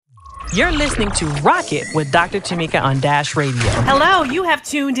You're listening to Rocket with Dr. Tamika on Dash Radio. Hello, you have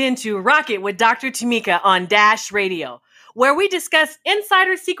tuned in to Rocket with Dr. Tamika on Dash Radio, where we discuss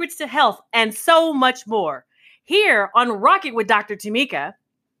insider secrets to health and so much more. Here on Rocket with Dr. Tamika,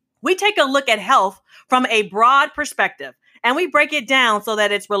 we take a look at health from a broad perspective, and we break it down so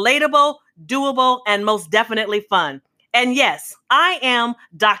that it's relatable, doable, and most definitely fun. And yes, I am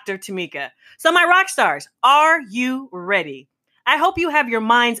Dr. Tamika. So my rock stars, are you ready? I hope you have your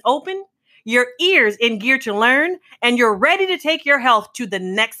minds open, your ears in gear to learn, and you're ready to take your health to the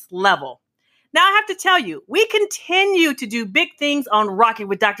next level. Now, I have to tell you, we continue to do big things on Rocket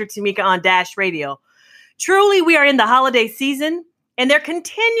with Dr. Tamika on Dash Radio. Truly, we are in the holiday season, and there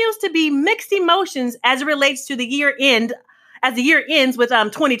continues to be mixed emotions as it relates to the year end, as the year ends with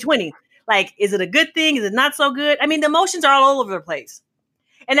 2020. Like, is it a good thing? Is it not so good? I mean, the emotions are all over the place.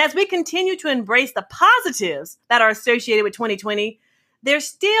 And as we continue to embrace the positives that are associated with 2020, there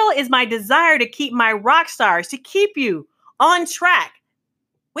still is my desire to keep my rock stars, to keep you on track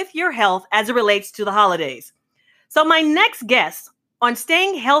with your health as it relates to the holidays. So my next guest on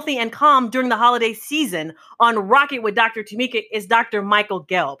staying healthy and calm during the holiday season on Rocket with Dr. Tamika is Dr. Michael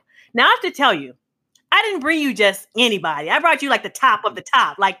Gelb. Now, I have to tell you, I didn't bring you just anybody. I brought you like the top of the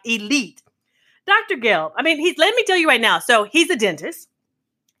top, like elite. Dr. Gelb, let me tell you right now. So he's a dentist.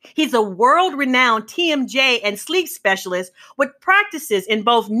 He's a world-renowned TMJ and sleep specialist with practices in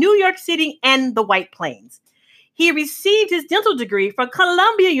both New York City and the White Plains. He received his dental degree from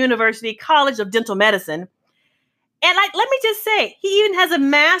Columbia University College of Dental Medicine. And let me just say, he even has a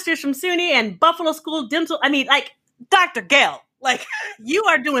master's from SUNY and Buffalo School Dental. Dr. Gelb, you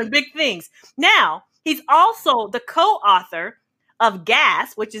are doing big things. Now, he's also the co-author of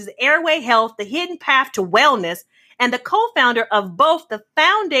GAS, which is Airway Health, The Hidden Path to Wellness, and the co-founder of both the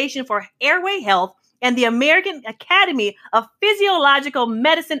Foundation for Airway Health and the American Academy of Physiological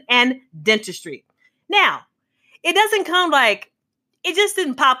Medicine and Dentistry. Now, it doesn't come it just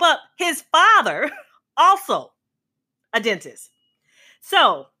didn't pop up. His father, also a dentist.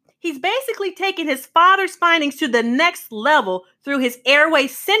 So he's basically taken his father's findings to the next level through his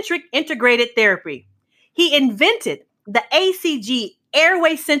airway-centric integrated therapy. He invented the ACG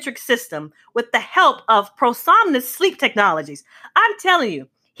airway-centric system with the help of ProSomnus sleep technologies. I'm telling you,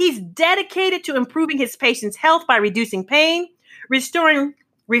 he's dedicated to improving his patients' health by reducing pain, restoring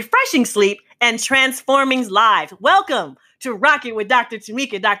refreshing sleep, and transforming lives. Welcome to Rocket with Dr.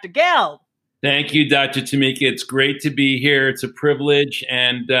 Tamika, Dr. Gelb. Thank you, Dr. Tamika. It's great to be here. It's a privilege,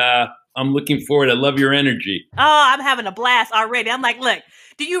 and I'm looking forward. I love your energy. Oh, I'm having a blast already. I'm like, look,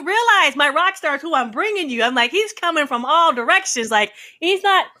 do you realize my rock stars who I'm bringing you? I'm like, he's coming from all directions. He's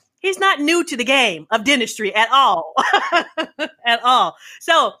not new to the game of dentistry at all, at all.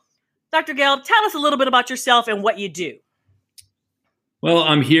 So, Dr. Gelb, tell us a little bit about yourself and what you do. Well,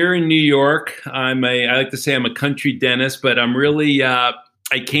 I'm here in New York. I like to say I'm a country dentist, but I'm really, I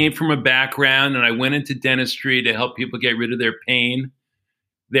came from a background and I went into dentistry to help people get rid of their pain,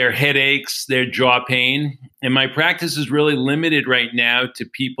 their headaches, their jaw pain. And my practice is really limited right now to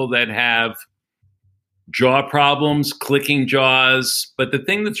people that have jaw problems, clicking jaws. But the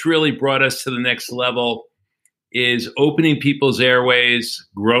thing that's really brought us to the next level is opening people's airways,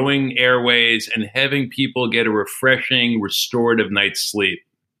 growing airways, and having people get a refreshing, restorative night's sleep.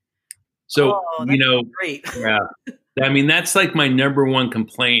 So, great. Yeah, that's like my number one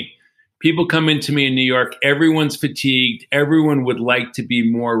complaint. People come into me in New York, everyone's fatigued. Everyone would like to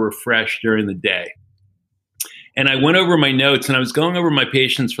be more refreshed during the day. And I went over my notes and I was going over my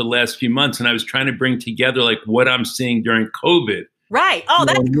patients for the last few months and I was trying to bring together what I'm seeing during COVID. Right. Oh,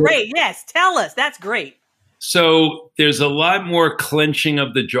 that's great. Yes. Tell us. That's great. So there's a lot more clenching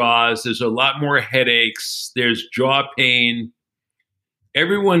of the jaws. There's a lot more headaches. There's jaw pain.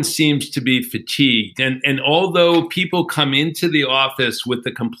 Everyone seems to be fatigued. And although people come into the office with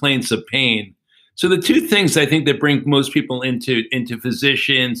the complaints of pain, so the two things I think that bring most people into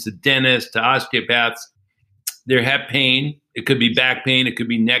physicians, to dentists, to osteopaths, they have pain. It could be back pain. It could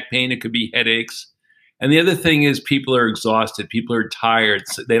be neck pain. It could be headaches. And the other thing is people are exhausted. People are tired.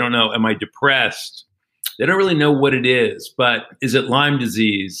 So they don't know, am I depressed? They don't really know what it is, but is it Lyme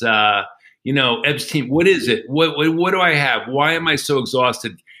disease? Epstein, what is it? What do I have? Why am I so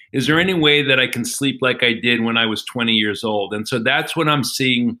exhausted? Is there any way that I can sleep like I did when I was 20 years old? And so that's what I'm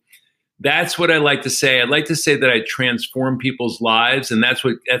seeing. That's what I like to say. I'd like to say that I transform people's lives, and that's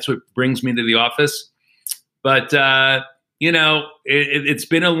what brings me to the office. But it's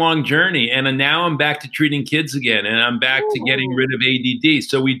been a long journey, and now I'm back to treating kids again, and I'm back to getting rid of ADD.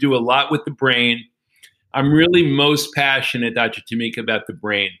 So we do a lot with the brain. I'm really most passionate, Dr. Tamika, about the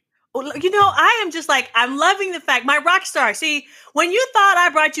brain. I am just like, I'm loving the fact, my rock star. See, when you thought I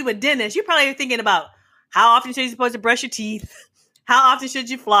brought you a dentist, you're probably thinking about how often should you supposed to brush your teeth? How often should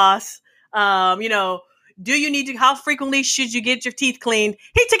you floss? Do you need to, how frequently should you get your teeth cleaned?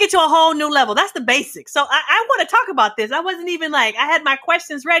 He took it to a whole new level. That's the basics. So I want to talk about this. I wasn't even like, I had my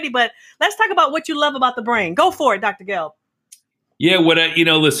questions ready, but let's talk about what you love about the brain. Go for it, Dr. Gelb. Yeah,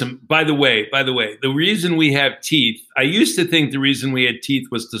 listen, by the way, the reason we have teeth, I used to think the reason we had teeth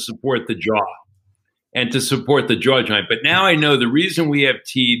was to support the jaw and to support the jaw joint. But now I know the reason we have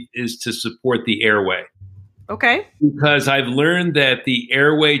teeth is to support the airway. Okay. Because I've learned that the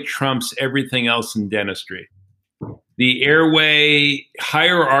airway trumps everything else in dentistry. The airway,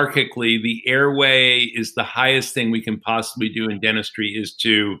 hierarchically, the airway is the highest thing we can possibly do in dentistry, is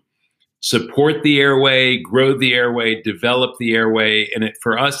to support the airway, grow the airway, develop the airway. And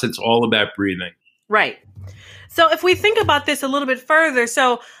for us, it's all about breathing. Right. So if we think about this a little bit further,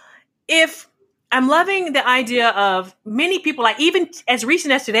 so if I'm loving the idea of many people, like even as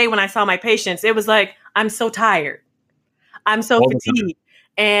recent as today when I saw my patients, it was like, I'm so tired. I'm so fatigued.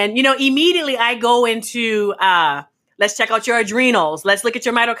 And, immediately I go into, let's check out your adrenals. Let's look at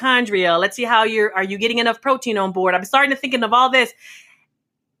your mitochondria. Let's see are you getting enough protein on board? I'm starting to think of all this.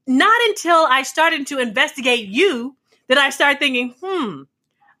 Not until I started to investigate you did I start thinking,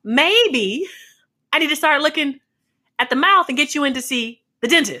 maybe I need to start looking at the mouth and get you in to see the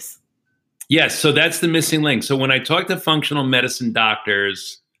dentist. Yes, so that's the missing link. So when I talk to functional medicine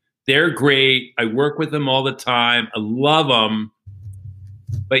doctors, they're great. I work with them all the time. I love them.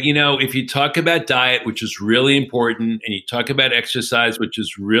 But, if you talk about diet, which is really important, and you talk about exercise, which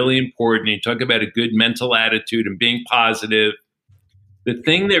is really important, and you talk about a good mental attitude and being positive, the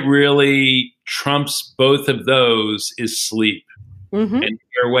thing that really trumps both of those is sleep and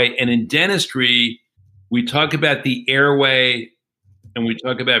airway. And in dentistry, we talk about the airway and we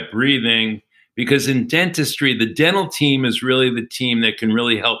talk about breathing, because in dentistry, the dental team is really the team that can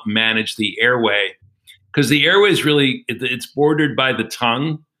really help manage the airway, because the airway is really, it's bordered by the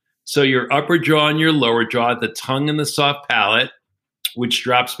tongue. So your upper jaw and your lower jaw, the tongue and the soft palate, which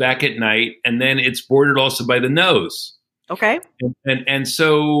drops back at night. And then it's bordered also by the nose. Okay. And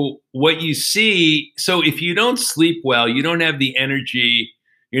so what you see, so if you don't sleep well, you don't have the energy,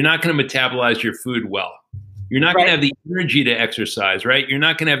 you're not going to metabolize your food well. You're not going to have the energy to exercise, right? You're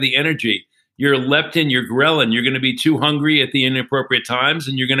not going to have the energy. Your leptin, your ghrelin, you're going to be too hungry at the inappropriate times,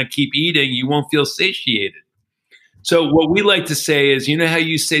 and you're going to keep eating. You won't feel satiated. So what we like to say is, how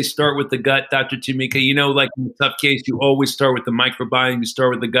you say start with the gut, Dr. Tamika, like in a tough case, you always start with the microbiome, you start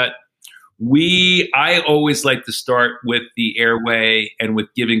with the gut. I always like to start with the airway and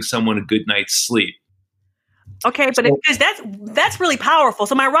with giving someone a good night's sleep. Okay, but because that's really powerful.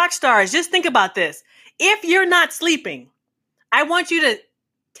 So my rock stars, just think about this. If you're not sleeping, I want you to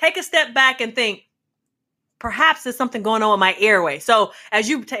take a step back and think, perhaps there's something going on with my airway. So as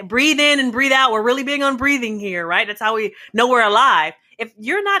you breathe in and breathe out, we're really big on breathing here, right? That's how we know we're alive. If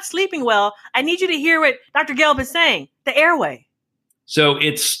you're not sleeping well, I need you to hear what Dr. Gelb is saying, the airway. So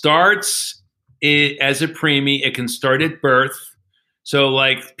it starts as a preemie. It can start at birth. So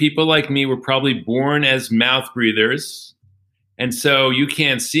like people like me were probably born as mouth breathers. And so you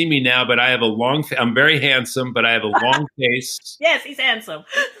can't see me now, but I have I'm very handsome, but I have a long face. Yes, he's handsome.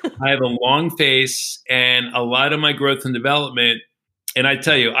 I have a long face, and a lot of my growth and development. And I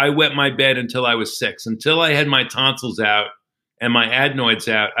tell you, I wet my bed until I was 6, until I had my tonsils out and my adenoids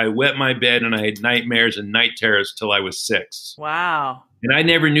out. I wet my bed and I had nightmares and night terrors till I was 6. Wow. And I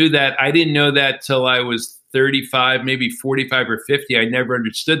never knew that. I didn't know that till I was 35, maybe 45 or 50. I never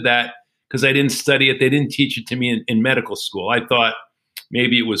understood that because I didn't study it. They didn't teach it to me in medical school. I thought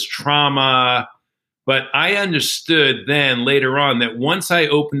maybe it was trauma. But I understood then later on that once I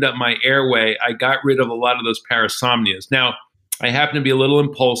opened up my airway, I got rid of a lot of those parasomnias. Now, I happen to be a little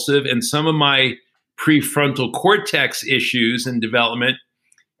impulsive, and some of my prefrontal cortex issues and development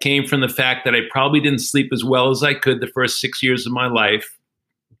came from the fact that I probably didn't sleep as well as I could the first 6 years of my life.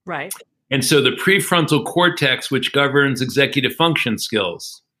 Right. And so the prefrontal cortex, which governs executive function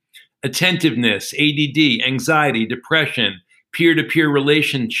skills, attentiveness, ADD, anxiety, depression, peer-to-peer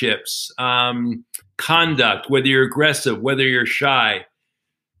relationships, conduct, whether you're aggressive, whether you're shy.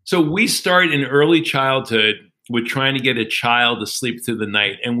 So we start in early childhood with trying to get a child to sleep through the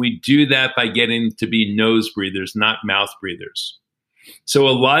night. And we do that by getting to be nose breathers, not mouth breathers. So a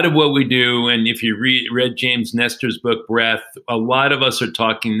lot of what we do, and if you read James Nestor's book, Breath, a lot of us are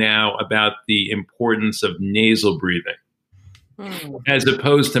talking now about the importance of nasal breathing as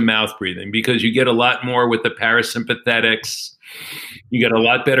opposed to mouth breathing, because you get a lot more with the parasympathetics. You get a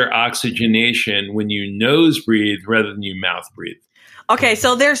lot better oxygenation when you nose breathe rather than you mouth breathe. Okay,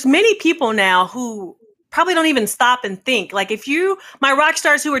 so there's many people now who probably don't even stop and think. Like my rock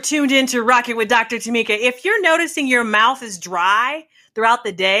stars who are tuned into Rock It with Dr. Tamika, if you're noticing your mouth is dry throughout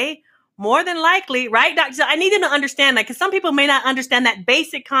the day, more than likely, right, Doctor? So I need them to understand that because some people may not understand that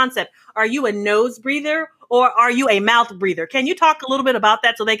basic concept. Are you a nose breather or are you a mouth breather? Can you talk a little bit about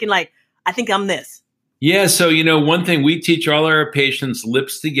that so they can I think I'm this? Yeah. So, one thing we teach all our patients: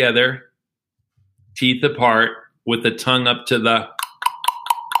 lips together, teeth apart, with the tongue up to the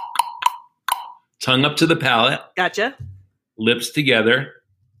palate. Gotcha. Lips together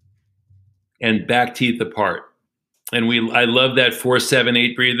and back teeth apart. And I love that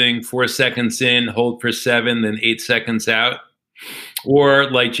 4-7-8 breathing, 4 seconds in, hold for 7, then 8 seconds out.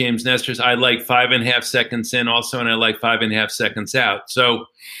 Or like James Nestor's, I like 5.5 seconds in also, and I like 5.5 seconds out. So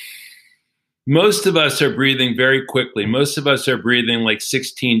most of us are breathing very quickly. Most of us are breathing like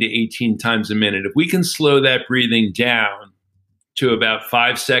 16 to 18 times a minute. If we can slow that breathing down to about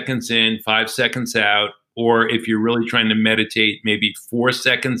 5 seconds in, 5 seconds out, or if you're really trying to meditate, maybe 4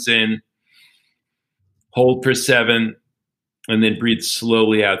 seconds in, hold for 7, and then breathe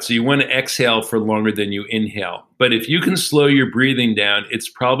slowly out. So you want to exhale for longer than you inhale. But if you can slow your breathing down, it's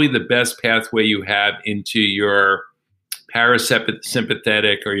probably the best pathway you have into your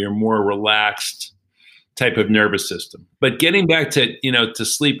parasympathetic or your more relaxed type of nervous system. But getting back to, to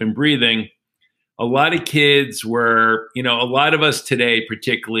sleep and breathing, a lot of kids were, a lot of us today,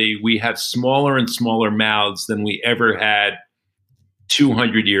 particularly, we have smaller and smaller mouths than we ever had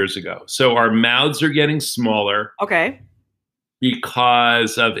 200 years ago. So our mouths are getting smaller. Okay.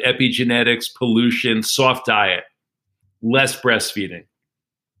 Because of epigenetics, pollution, soft diet, less breastfeeding.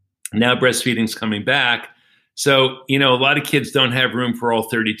 Now breastfeeding's coming back. So, a lot of kids don't have room for all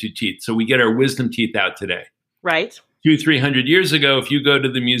 32 teeth. So we get our wisdom teeth out today. Right. 200-300 years ago, if you go to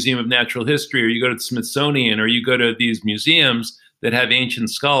the Museum of Natural History or you go to the Smithsonian or you go to these museums that have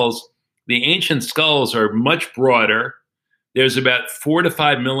ancient skulls, the ancient skulls are much broader. There's about 4 to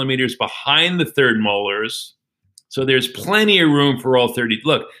 5 millimeters behind the third molars. So there's plenty of room for all 30.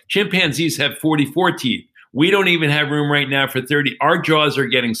 Look, chimpanzees have 44 teeth. We don't even have room right now for 30. Our jaws are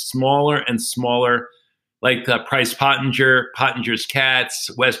getting smaller and smaller, like Price Pottinger, Pottinger's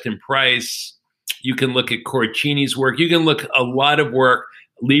cats, Weston Price. You can look at Corricini's work. You can look a lot of work.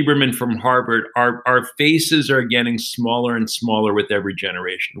 Lieberman from Harvard. Our faces are getting smaller and smaller with every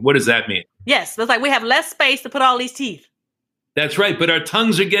generation. What does that mean? Yes, it's like we have less space to put all these teeth. That's right, but our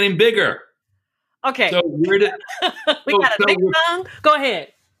tongues are getting bigger. Okay. So we got a big tongue. Go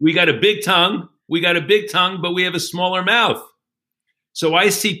ahead. We got a big tongue. But we have a smaller mouth. So I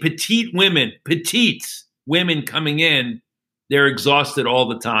see petite women coming in. They're exhausted all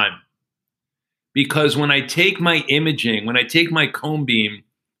the time. Because when I take my imaging, when I take my cone beam,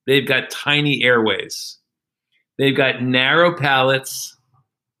 they've got tiny airways. They've got narrow palates.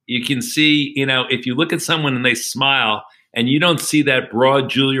 You can see, if you look at someone and they smile, and you don't see that broad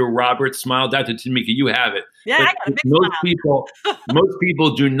Julia Roberts smile, Dr. Tamika, you have it. Yeah, I got a big smile. Most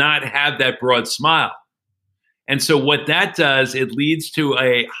people do not have that broad smile. And so what that does, it leads to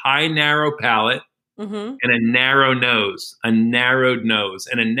a high, narrow palate and a narrow nose, a narrowed nose.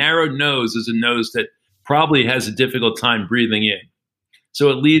 And a narrowed nose is a nose that probably has a difficult time breathing in. So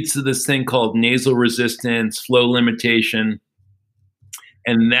it leads to this thing called nasal resistance, flow limitation,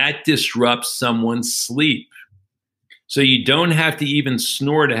 and that disrupts someone's sleep. So you don't have to even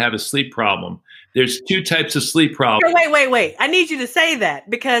snore to have a sleep problem. There's 2 types of sleep problems. Wait. I need you to say that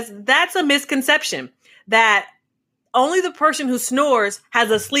because that's a misconception that only the person who snores has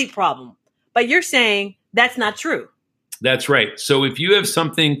a sleep problem. But you're saying that's not true. That's right. So if you have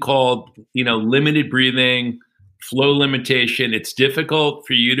something called, limited breathing, flow limitation, it's difficult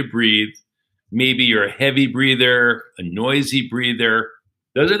for you to breathe. Maybe you're a heavy breather, a noisy breather.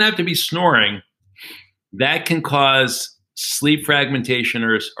 Doesn't have to be snoring. That can cause sleep fragmentation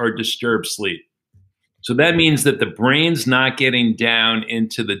or disturbed sleep. So that means that the brain's not getting down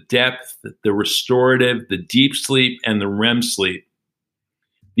into the depth, the restorative, the deep sleep, and the REM sleep.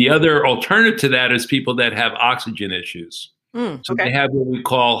 The other alternative to that is people that have oxygen issues. So they have what we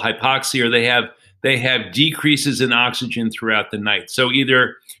call hypoxia, or they have decreases in oxygen throughout the night. So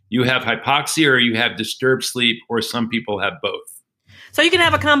either you have hypoxia or you have disturbed sleep, or some people have both. So you can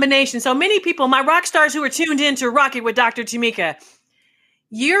have a combination. So many people, my rock stars who are tuned in to Rock It with Dr. Tamika,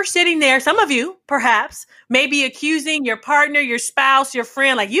 you're sitting there, some of you perhaps, may be accusing your partner, your spouse, your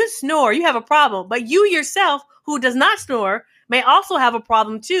friend, like you snore, you have a problem. But you yourself, who does not snore, may also have a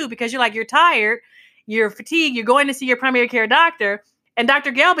problem too, because you're tired, you're fatigued, you're going to see your primary care doctor. And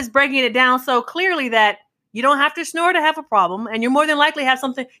Dr. Gelb is breaking it down so clearly that you don't have to snore to have a problem. And you more than likely have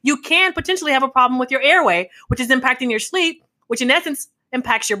something, you can potentially have a problem with your airway, which is impacting your sleep, which in essence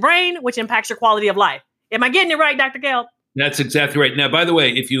impacts your brain, which impacts your quality of life. Am I getting it right, Dr. Gelb? That's exactly right. Now, by the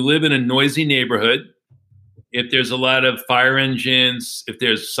way, if you live in a noisy neighborhood, if there's a lot of fire engines, if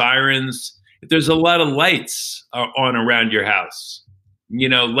there's sirens, if there's a lot of lights on around your house,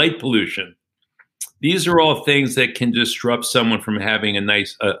 light pollution, these are all things that can disrupt someone from having a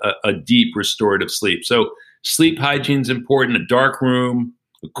nice, a deep restorative sleep. So sleep hygiene is important, a dark room,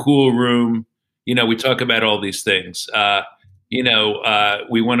 a cool room. We talk about all these things. We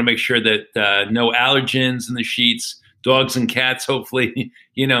want to make sure that no allergens in the sheets. Dogs and cats, hopefully,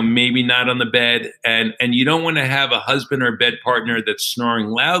 maybe not on the bed. And you don't want to have a husband or bed partner that's snoring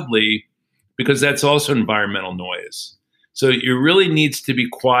loudly because that's also environmental noise. So it really needs to be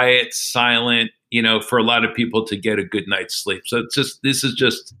quiet, silent, for a lot of people to get a good night's sleep. So this is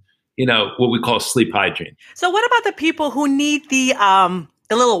just, what we call sleep hygiene. So what about the people who need the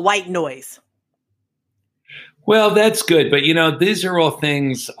little white noise? Well, that's good. But, these are all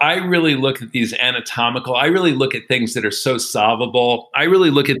things I really look at these anatomical. I really look at things that are so solvable. I really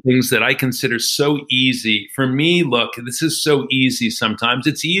look at things that I consider so easy. For me, look, this is so easy sometimes.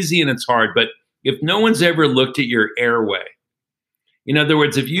 It's easy and it's hard. But if no one's ever looked at your airway, in other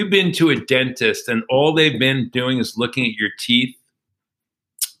words, if you've been to a dentist and all they've been doing is looking at your teeth,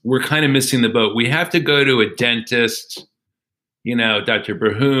 we're kind of missing the boat. We have to go to a dentist. Dr.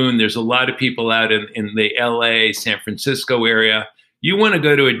 Berhoon, there's a lot of people out in the LA, San Francisco area. You want to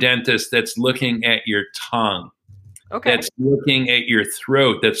go to a dentist that's looking at your tongue, that's looking at your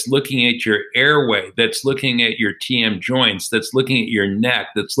throat, that's looking at your airway, that's looking at your TM joints, that's looking at your neck,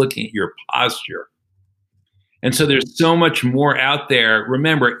 that's looking at your posture. And so there's so much more out there.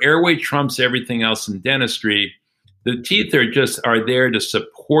 Remember, airway trumps everything else in dentistry. The teeth are there to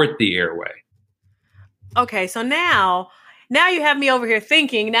support the airway. Okay, so now you have me over here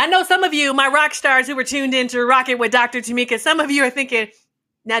thinking. Now, I know some of you, my rock stars who were tuned in to Rock It with Dr. Tamika, some of you are thinking,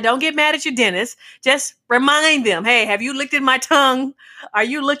 now don't get mad at your dentist. Just remind them, hey, have you looked at my tongue? Are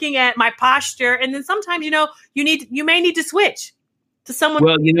you looking at my posture? And then sometimes, you may need to switch to someone.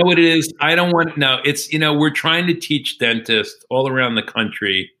 Well, you know what it is? I don't want, no, it's, we're trying to teach dentists all around the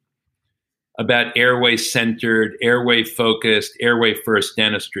country about airway centered, airway focused, airway first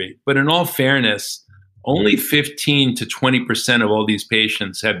dentistry. But in all fairness, only 15 to 20% of all these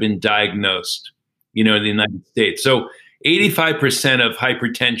patients have been diagnosed, in the United States. So 85% of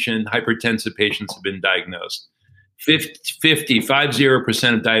hypertensive patients have been diagnosed.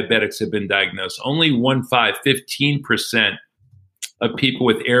 50% of diabetics have been diagnosed. Only 15% of people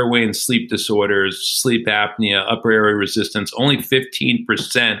with airway and sleep disorders, sleep apnea, upper airway resistance, only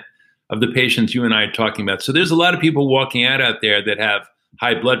 15% of the patients you and I are talking about. So there's a lot of people walking out there that have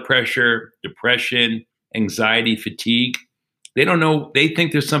high blood pressure, depression, anxiety, fatigue. They don't know. They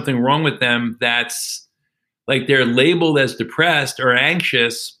think there's something wrong with them. That's like they're labeled as depressed or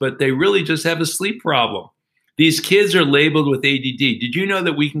anxious, but they really just have a sleep problem. These kids are labeled with ADD. Did you know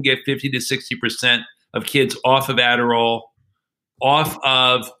that we can get 50 to 60% of kids off of Adderall, off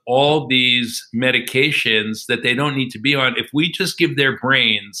of all these medications that they don't need to be on? If we just give their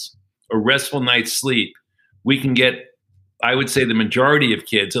brains a restful night's sleep, we can get, I would say, the majority of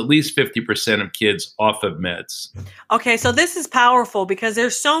kids, at least 50% of kids, off of meds. Okay, so this is powerful because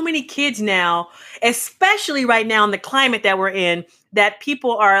there's so many kids now, especially right now in the climate that we're in, that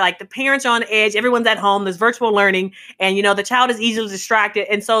people are like, the parents are on edge, everyone's at home, there's virtual learning, and the child is easily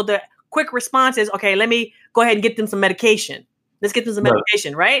distracted. And so the quick response is, okay, let me go ahead and get them some medication. Let's get them some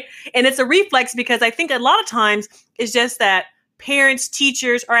medication, right? And it's a reflex because I think a lot of times it's just that parents,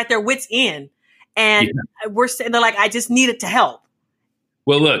 teachers are at their wits' end. And they're like, I just need it to help.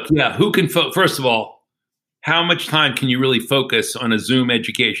 Well, look, who can, first of all, how much time can you really focus on a Zoom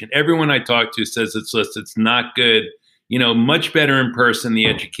education? Everyone I talk to says it's not good. Much better in person, the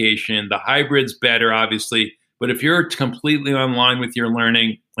education. The hybrid's better, obviously. But if you're completely online with your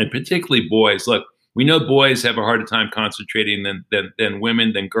learning, and particularly boys, look, we know boys have a harder time concentrating than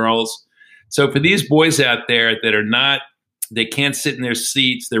women, than girls. So for these boys out there that are not, they can't sit in their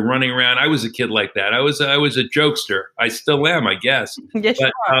seats. They're running around. I was a kid like that. I was a jokester. I still am, I guess. Yes,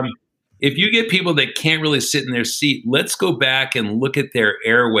 but if you get people that can't really sit in their seat, let's go back and look at their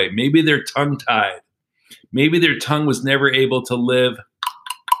airway. Maybe they're tongue-tied. Maybe their tongue was never able to live.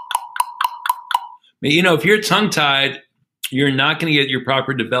 If you're tongue-tied, you're not going to get your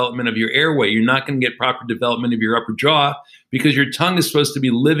proper development of your airway. You're not going to get proper development of your upper jaw because your tongue is supposed to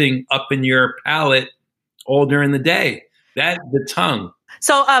be living up in your palate all during the day. The tongue.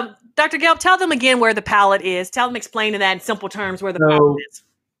 So, Dr. Gelb, tell them again where the palate is. Tell them, explain that in simple terms where the palate is.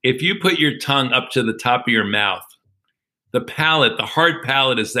 If you put your tongue up to the top of your mouth, the palate, the hard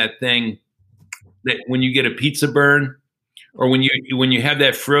palate is that thing that when you get a pizza burn or when you have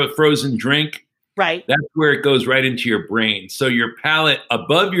that frozen drink, right? That's where it goes right into your brain. So your palate,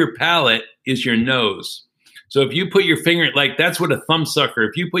 above your palate is your nose. So if you put your finger, like that's what a thumb sucker,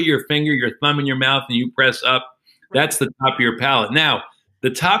 if you put your finger, your thumb in your mouth and you press up, that's the top of your palate. Now, the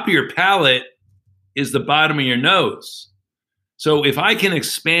top of your palate is the bottom of your nose. So if I can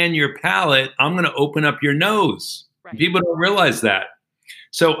expand your palate, I'm going to open up your nose. Right. People don't realize that.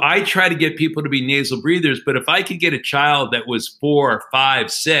 So I try to get people to be nasal breathers, but if I could get a child that was 4,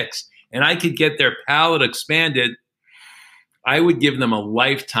 5, 6, and I could get their palate expanded, I would give them a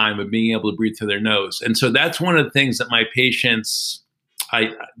lifetime of being able to breathe through their nose. And so that's one of the things that my patients,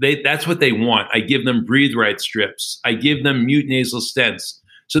 that's what they want. I give them Breathe Right strips. I give them mute nasal stents.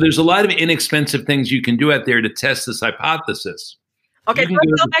 So there's a lot of inexpensive things you can do out there to test this hypothesis. Okay, so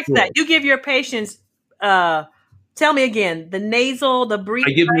let's go back to that. You give your patients, tell me again, the breathe.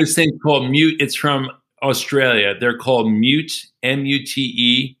 I give them this thing called Mute. It's from Australia. They're called Mute,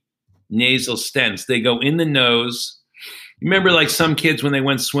 M-U-T-E, nasal stents. They go in the nose. Remember, like some kids when they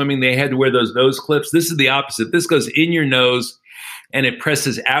went swimming, they had to wear those nose clips. This is the opposite. This goes in your nose and it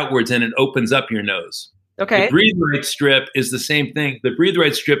presses outwards and it opens up your nose. Okay. The Breathe Right strip is the same thing. The Breathe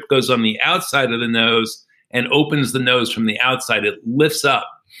Right strip goes on the outside of the nose and opens the nose from the outside. It lifts up.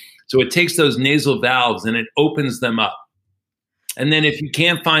 So it takes those nasal valves and it opens them up. And then if you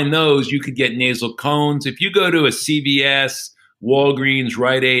can't find those, you could get nasal cones. If you go to a CVS, Walgreens,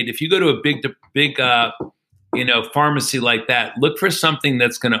 Rite Aid, if you go to a big pharmacy like that, look for something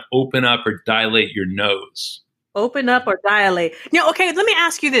that's going to open up or dilate your nose. Open up or dilate. Okay, let me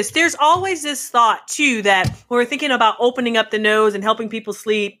ask you this. There's always this thought too that when we're thinking about opening up the nose and helping people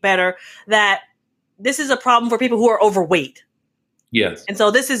sleep better, that this is a problem for people who are overweight. Yes. And so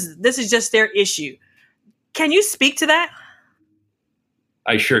this is just their issue. Can you speak to that?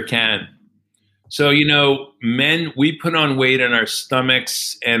 I sure can. So, men, we put on weight in our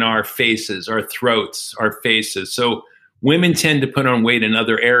stomachs and our faces, our throats, our faces. So women tend to put on weight in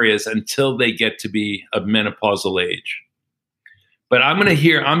other areas until they get to be of menopausal age. But I'm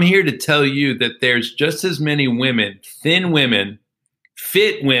here to tell you that there's just as many women, thin women,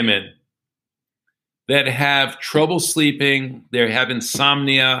 fit women, that have trouble sleeping, they have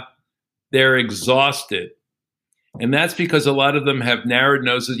insomnia, they're exhausted. And that's because a lot of them have narrowed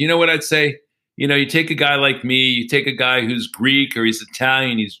noses. You know what I'd say? You take a guy like me, you take a guy who's Greek or he's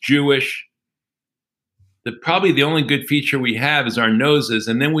Italian, he's Jewish. Probably the only good feature we have is our noses.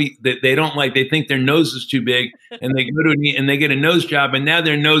 And then they think their nose is too big and they go to and they get a nose job and now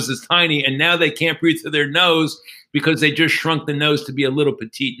their nose is tiny and now they can't breathe through their nose because they just shrunk the nose to be a little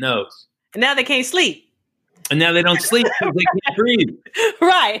petite nose. And now they can't sleep. And now they don't sleep because they can't breathe.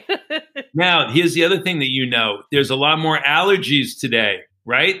 Right. Now, here's the other thing that there's a lot more allergies today,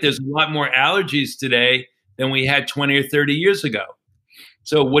 right? There's a lot more allergies today than we had 20 or 30 years ago.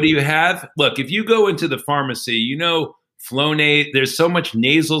 So what do you have? Look, if you go into the pharmacy, Flonase, there's so much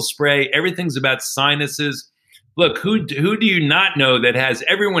nasal spray. Everything's about sinuses. Look, who do you not know that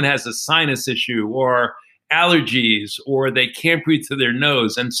everyone has a sinus issue or allergies or they can't breathe through their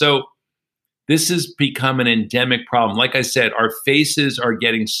nose. And so this has become an endemic problem. Like I said, our faces are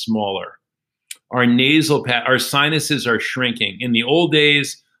getting smaller. Our sinuses are shrinking. In the old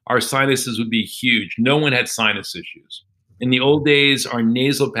days, our sinuses would be huge. No one had sinus issues. In the old days, our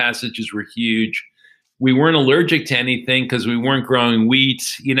nasal passages were huge. We weren't allergic to anything because we weren't growing wheat.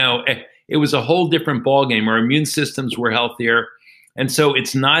 It was a whole different ballgame. Our immune systems were healthier. And so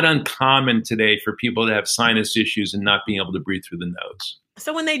it's not uncommon today for people to have sinus issues and not being able to breathe through the nose.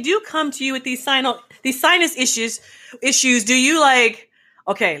 So when they do come to you with these sinus issues, do you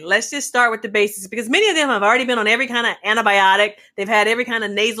okay, let's just start with the basics, because many of them have already been on every kind of antibiotic. They've had every kind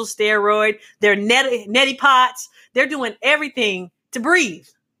of nasal steroid. They're neti pots. They're doing everything to breathe.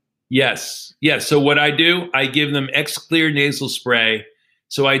 Yes. So what I do, I give them X-Clear nasal spray.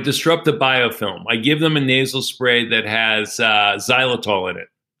 So I disrupt the biofilm. I give them a nasal spray that has xylitol in it.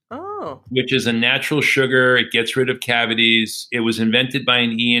 Oh. Which is a natural sugar. It gets rid of cavities. It was invented by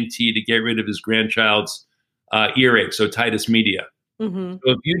an ENT to get rid of his grandchild's earache, otitis media. Mm-hmm.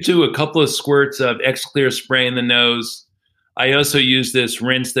 So if you do a couple of squirts of X-Clear spray in the nose, I also use this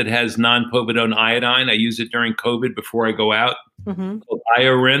rinse that has non-povidone iodine. I use it during COVID before I go out. Mm-hmm. Called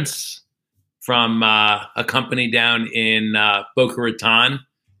IoRinse from a company down in Boca Raton.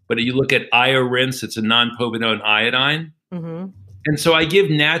 But you look at IoRinse, it's a non-povidone iodine. Mm-hmm. And so I give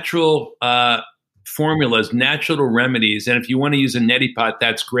natural formulas, natural remedies. And if you want to use a neti pot,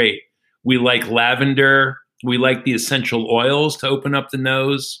 that's great. We like lavender. We like the essential oils to open up the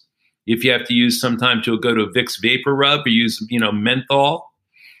nose. If you have to use, sometimes you'll go to a Vicks Vapor Rub or use, menthol.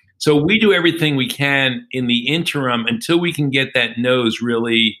 So we do everything we can in the interim until we can get that nose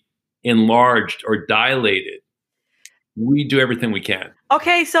really enlarged or dilated. We do everything we can.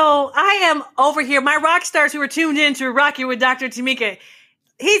 Okay, so I am over here. My rock stars who are tuned in to Rocket with Dr. Tamika,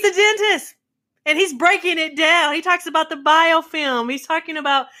 he's a dentist and he's breaking it down. He talks about the biofilm. He's talking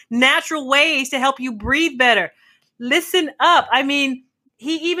about natural ways to help you breathe better. Listen up. I mean,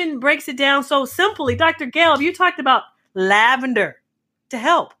 he even breaks it down so simply. Dr. Gelb, you talked about lavender to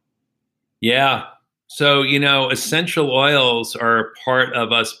help. Yeah. So, essential oils are a part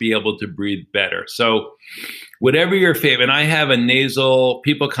of us be able to breathe better. So whatever your favorite, and I have a nasal,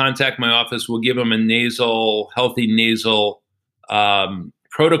 people contact my office, we'll give them a healthy nasal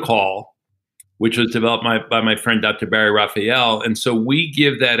protocol, which was developed by my friend, Dr. Barry Raphael. And so we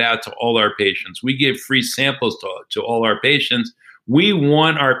give that out to all our patients. We give free samples to all our patients. We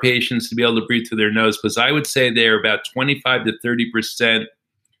want our patients to be able to breathe through their nose because I would say they're about 25 to 30%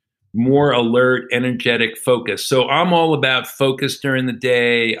 more alert, energetic, focused. So I'm all about focus during the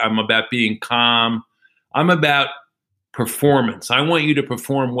day. I'm about being calm. I'm about performance. I want you to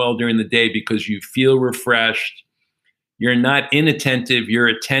perform well during the day because you feel refreshed. You're not inattentive. You're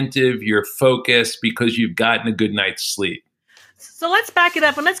attentive. You're focused because you've gotten a good night's sleep. So let's back it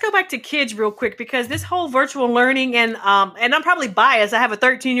up and let's go back to kids real quick because this whole virtual learning and I'm probably biased. I have a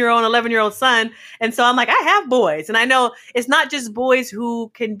 13-year-old and 11-year-old son. And so I'm like, I have boys. And I know it's not just boys who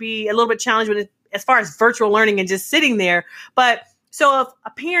can be a little bit challenged with it as far as virtual learning and just sitting there. But so if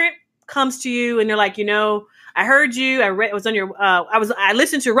a parent comes to you and they're like, I heard you, I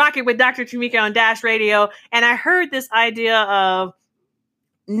listened to Rocket with Dr. Tamika on Dash Radio. And I heard this idea of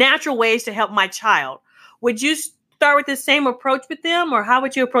natural ways to help my child. Would you start with the same approach with them, or how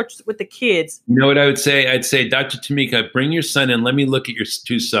would you approach it with the kids? You know what I would say? I'd say, Dr. Tamika, bring your son in. Let me look at your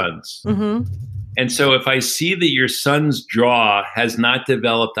two sons. Mm-hmm. And so if I see that your son's jaw has not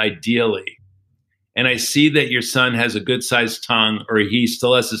developed ideally, and I see that your son has a good sized tongue, or he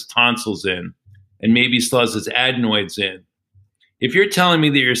still has his tonsils in, and maybe still has his adenoids in. If you're telling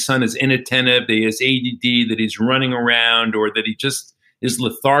me that your son is inattentive, that he has ADD, that he's running around, or that he just is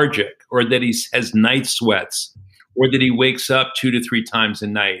lethargic, or that he has night sweats, or that he wakes up 2 to 3 times a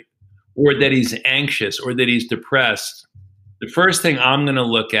night, or that he's anxious, or that he's depressed, the first thing I'm going to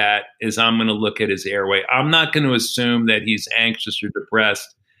look at is I'm going to look at his airway. I'm not going to assume that he's anxious or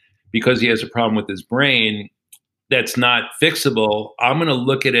depressed because he has a problem with his brain that's not fixable. I'm going to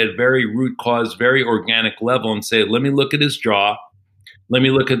look at it at a very root cause, very organic level and say, let me look at his jaw. Let me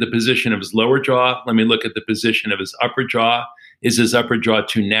look at the position of his lower jaw. Let me look at the position of his upper jaw. Is his upper jaw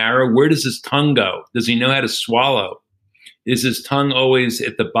too narrow? Where does his tongue go? Does he know how to swallow? Is his tongue always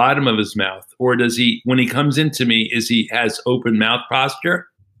at the bottom of his mouth? Or does he, when he comes into me, has open mouth posture?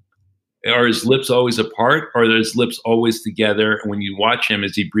 Are his lips always apart? Or are his lips always together? And when you watch him,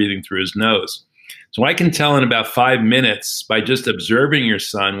 is he breathing through his nose? So I can tell in about 5 minutes by just observing your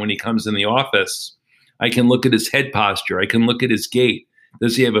son when he comes in the office. I can look at his head posture. I can look at his gait.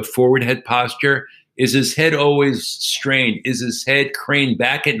 Does he have a forward head posture? Is his head always strained? Is his head craned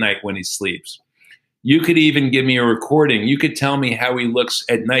back at night when he sleeps? You could even give me a recording. You could tell me how he looks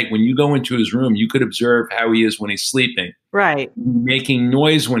at night. When you go into his room, you could observe how he is when he's sleeping. Right. Making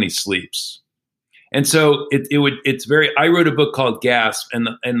noise when he sleeps. And so I wrote a book called Gasp, and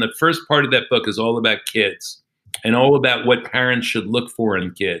the first part of that book is all about kids and all about what parents should look for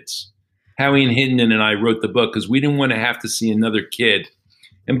in kids. Howie and Hinton and I wrote the book because we didn't want to have to see another kid.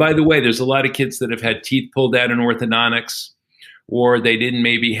 And by the way, there's a lot of kids that have had teeth pulled out in orthodontics, or they didn't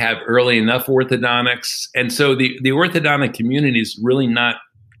maybe have early enough orthodontics. And so the orthodontic community is really not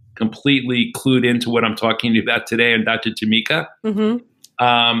completely clued into what I'm talking about today on Dr. Tamika.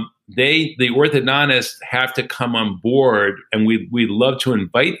 Mm-hmm. The orthodontists have to come on board, and we love to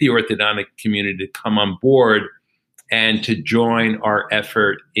invite the orthodontic community to come on board and to join our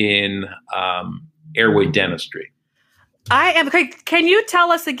effort in airway dentistry. I am. Can you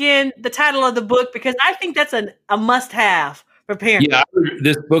tell us again the title of the book? Because I think that's a must-have for parents. Yeah,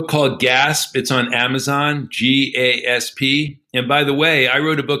 this book called Gasp. It's on Amazon, GASP. And by the way, I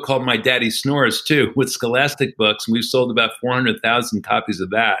wrote a book called My Daddy Snores too, with Scholastic Books, and we've sold about 400,000 copies of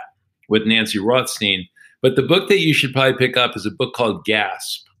that with Nancy Rothstein. But the book that you should probably pick up is a book called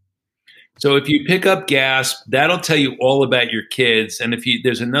Gasp. So if you pick up Gasp, that'll tell you all about your kids. And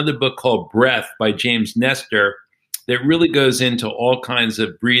there's another book called Breath by James Nestor that really goes into all kinds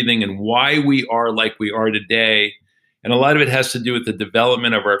of breathing and why we are like we are today. And a lot of it has to do with the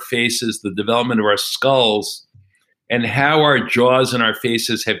development of our faces, the development of our skulls, and how our jaws and our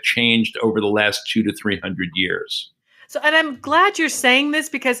faces have changed over the last 200 to 300 years. So, and I'm glad you're saying this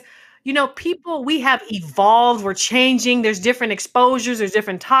because, people, we have evolved, we're changing. There's different exposures, there's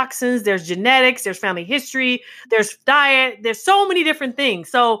different toxins, there's genetics, there's family history, there's diet, there's so many different things.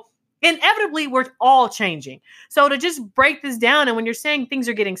 So inevitably, we're all changing. So to just break this down, and when you're saying things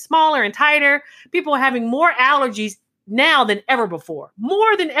are getting smaller and tighter, people are having more allergies now than ever before,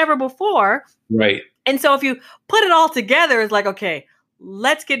 more than ever before. Right. And so if you put it all together, it's like, okay,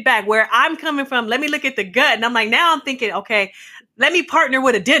 let's get back where I'm coming from. Let me look at the gut. And I'm like, now I'm thinking, okay, let me partner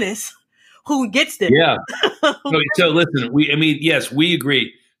with a dentist who gets this. Yeah. So listen, yes, we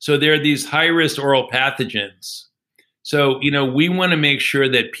agree. So there are these high-risk oral pathogens. So, we want to make sure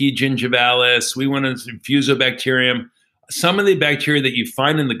that P. gingivalis, we want to Fusobacterium, some of the bacteria that you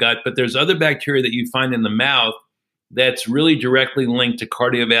find in the gut, but there's other bacteria that you find in the mouth that's really directly linked to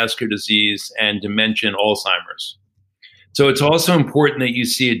cardiovascular disease and dementia and Alzheimer's. So it's also important that you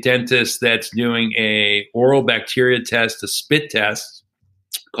see a dentist that's doing a oral bacteria test, a spit test,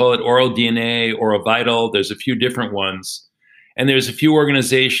 call it oral DNA or a vital. There's a few different ones. And there's a few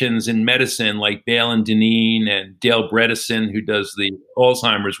organizations in medicine like Bale and Deneen and Dale Bredesen, who does the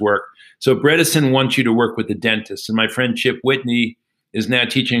Alzheimer's work. So Bredesen wants you to work with the dentist. And my friend Chip Whitney is now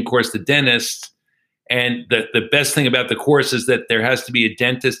teaching a course to dentists. And the best thing about the course is that there has to be a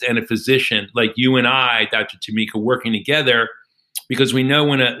dentist and a physician like you and I, Dr. Tamika, working together, because we know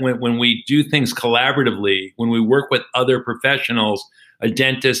when we do things collaboratively, when we work with other professionals, a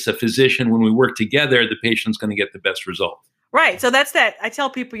dentist, a physician, when we work together, the patient's going to get the best result. Right. So that's that. I tell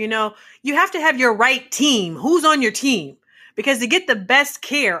people, you have to have your right team. Who's on your team? Because to get the best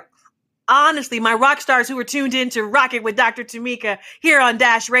care, honestly, my rock stars who are tuned in to Rock It with Dr. Tamika here on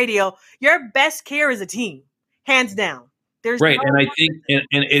Dash Radio, your best care is a team, hands down. There's right. And I think,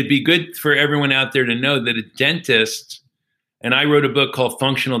 and it'd be good for everyone out there to know that a dentist, and I wrote a book called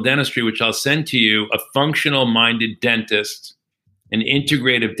Functional Dentistry, which I'll send to you, a functional minded dentist, an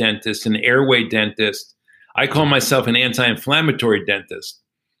integrative dentist, an airway dentist. I call myself an anti-inflammatory dentist,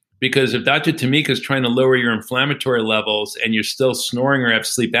 because if Dr. Tamika is trying to lower your inflammatory levels and you're still snoring or have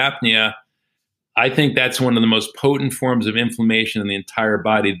sleep apnea, I think that's one of the most potent forms of inflammation in the entire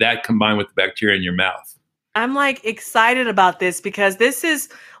body, that combined with the bacteria in your mouth. I'm excited about this because this is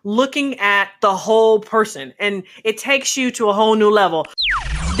looking at the whole person and it takes you to a whole new level.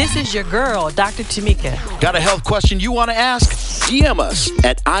 This is your girl, Dr. Tamika. Got a health question you want to ask? DM us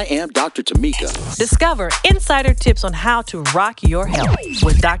at I am Dr. Tamika. Discover insider tips on how to rock your health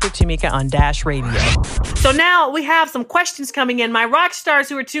with Dr. Tamika on Dash Radio. So now we have some questions coming in. My rock stars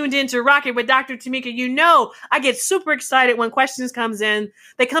who are tuned in to Rock It with Dr. Tamika, I get super excited when questions comes in.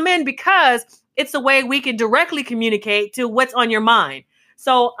 They come in because it's a way we can directly communicate to what's on your mind.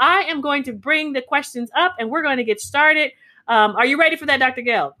 So I am going to bring the questions up and we're going to get started. Are you ready for that, Dr.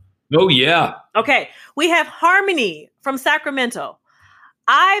 Gelb? Oh, yeah. Okay. We have Harmony from Sacramento.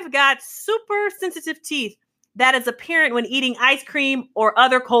 I've got super sensitive teeth that is apparent when eating ice cream or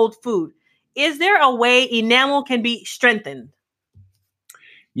other cold food. Is there a way enamel can be strengthened?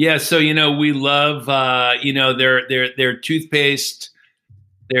 Yeah. So, we love, their toothpaste.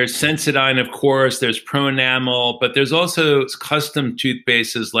 There's Sensodyne, of course. There's Pro Enamel, but there's also custom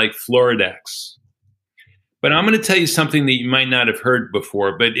toothpastes like Floridex. But I'm going to tell you something that you might not have heard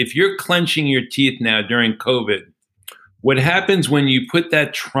before. But if you're clenching your teeth now during COVID, what happens when you put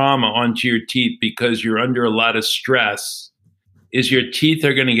that trauma onto your teeth because you're under a lot of stress is your teeth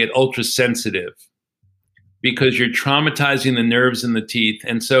are going to get ultra sensitive because you're traumatizing the nerves in the teeth.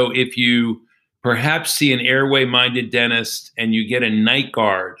 And so if you perhaps see an airway-minded dentist and you get a night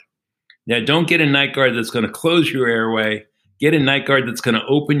guard, now don't get a night guard that's going to close your airway. Get a night guard that's going to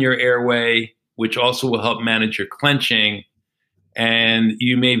open your airway, which also will help manage your clenching. And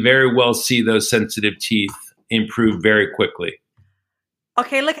you may very well see those sensitive teeth improve very quickly.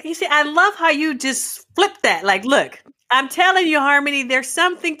 Okay, look, you see, I love how you just flip that. Look, I'm telling you, Harmony, there's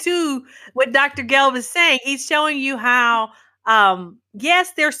something to what Dr. Gelb is saying. He's showing you how,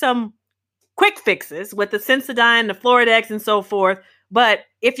 yes, there's some quick fixes with the Sensodyne, the Floridex, and so forth. But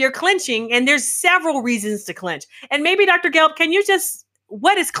if you're clenching, and there's several reasons to clench. And maybe, Dr. Gelb, can you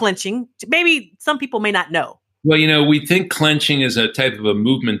what is clenching? Maybe some people may not know. Well, we think clenching is a type of a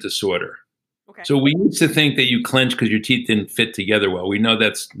movement disorder. Okay. So we used to think that you clench because your teeth didn't fit together well. We know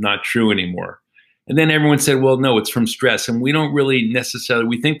that's not true anymore. And then everyone said, well, no, it's from stress. And we don't really necessarily,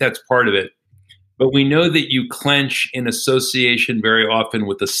 we think that's part of it. But we know that you clench in association very often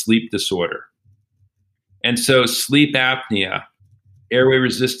with a sleep disorder. And so sleep apnea, airway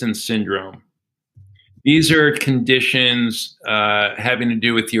resistance syndrome, these are conditions having to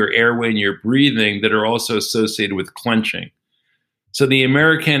do with your airway and your breathing that are also associated with clenching. So the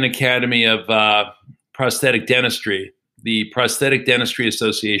American Academy of Prosthetic Dentistry, the Prosthetic Dentistry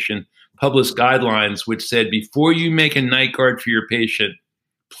Association published guidelines which said before you make a night guard for your patient,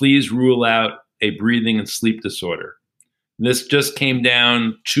 please rule out a breathing and sleep disorder. This just came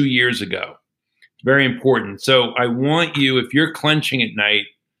down 2 years ago. It's very important. So I want you, if you're clenching at night,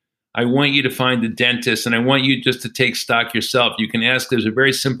 I want you to find a dentist, and I want you just to take stock yourself. You can ask, there's a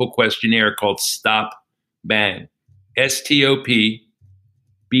very simple questionnaire called STOP Bang. STOP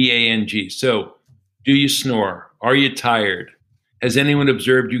BANG. So, do you snore? Are you tired? Has anyone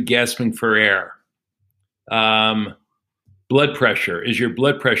observed you gasping for air? Blood pressure. Is your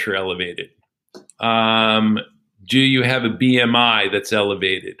blood pressure elevated? Do you have a BMI that's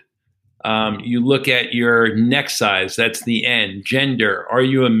elevated? You look at your neck size. That's the N. Gender. Are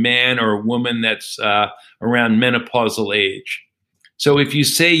you a man or a woman that's around menopausal age? So if you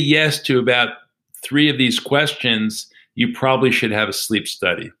say yes to about 3 of these questions, you probably should have a sleep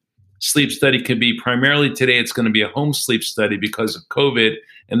study. Sleep study could be primarily today, it's going to be a home sleep study because of COVID,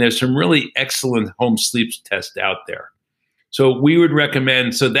 and there's some really excellent home sleep tests out there. So we would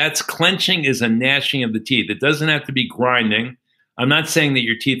recommend, so that's clenching is a gnashing of the teeth. It doesn't have to be grinding. I'm not saying that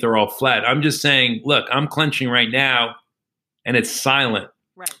your teeth are all flat. I'm just saying, look, I'm clenching right now, and it's silent.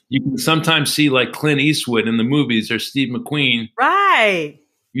 Right. You can sometimes see like Clint Eastwood in the movies or Steve McQueen. Right.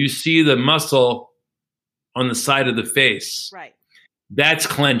 You see the muscle on the side of the face. Right. That's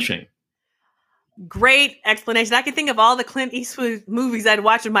clenching. Great explanation. I can think of all the Clint Eastwood movies I'd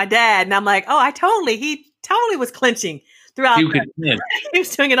watch with my dad, and I'm like, oh, he totally was clenching throughout. He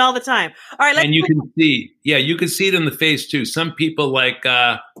was doing it all the time. All right. And you can see it in the face too. Some people like,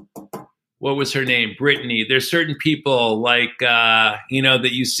 what was her name? Brittany. There's certain people like, that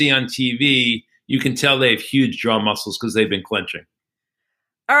you see on TV, you can tell they have huge jaw muscles because they've been clenching.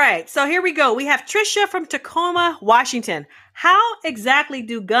 All right, so here we go. We have Trisha from Tacoma, Washington. How exactly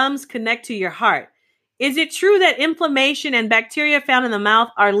do gums connect to your heart? Is it true that inflammation and bacteria found in the mouth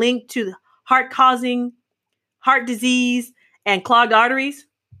are linked to causing heart disease and clogged arteries?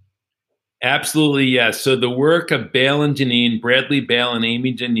 Absolutely, yes. So the work of Bale and Dineen, Bradley Bale and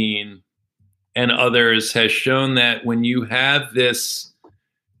Amy Dineen, and others has shown that when you have this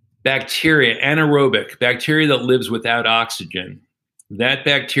bacteria, anaerobic bacteria that lives without oxygen, that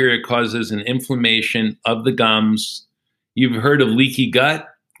bacteria causes an inflammation of the gums. You've heard of leaky gut?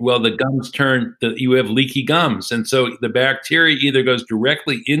 Well, the gums you have leaky gums. And so the bacteria either goes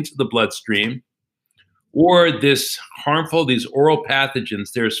directly into the bloodstream or these oral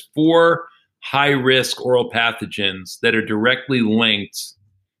pathogens. There's 4 high-risk oral pathogens that are directly linked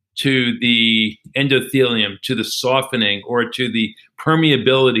to the endothelium, to the softening or to the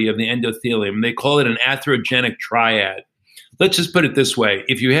permeability of the endothelium. They call it an atherogenic triad. Let's just put it this way.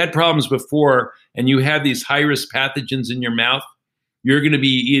 If you had problems before and you have these high-risk pathogens in your mouth, you're going to be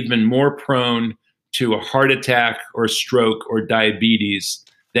even more prone to a heart attack or stroke or diabetes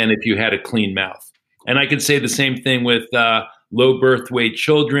than if you had a clean mouth. And I could say the same thing with low birth weight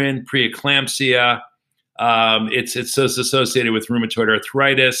children, preeclampsia. It's associated with rheumatoid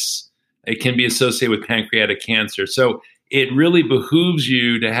arthritis. It can be associated with pancreatic cancer. So it really behooves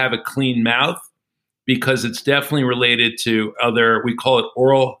you to have a clean mouth, because it's definitely related to we call it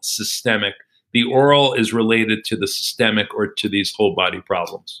oral systemic. The oral is related to the systemic or to these whole body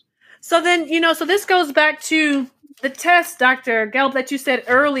problems. So then, so this goes back to the test, Dr. Gelb, that you said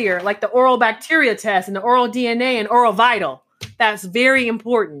earlier, like the oral bacteria test and the oral DNA and oral vital. That's very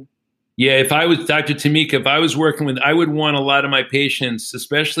important. Yeah, if I was Dr. Tamika, if I was working with, I would want a lot of my patients,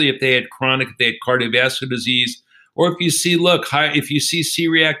 especially if they had cardiovascular disease, or if you see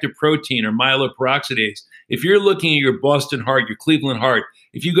C-reactive protein or myeloperoxidase, if you're looking at your Boston Heart, your Cleveland Heart,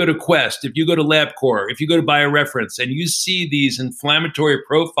 if you go to Quest, if you go to LabCorp, if you go to BioReference, and you see these inflammatory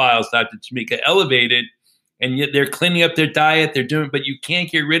profiles, Dr. Tamika, elevated, and yet they're cleaning up their diet, but you can't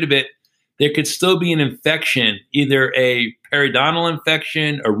get rid of it, there could still be an infection, either a periodontal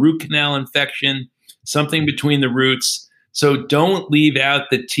infection, a root canal infection, something between the roots. So don't leave out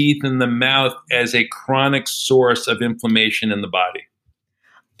the teeth and the mouth as a chronic source of inflammation in the body.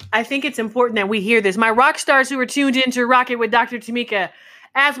 I think it's important that we hear this. My rock stars who are tuned into Rocket with Dr. Tamika,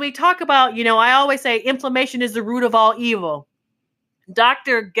 as we talk about, I always say inflammation is the root of all evil.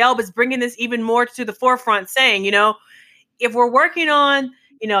 Dr. Gelb is bringing this even more to the forefront, saying, if we're working on,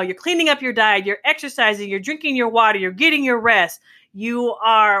 you're cleaning up your diet, you're exercising, you're drinking your water, you're getting your rest, you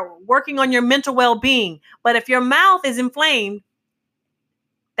are working on your mental well-being. But if your mouth is inflamed,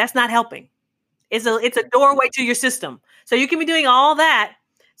 that's not helping. It's a doorway to your system. So you can be doing all that.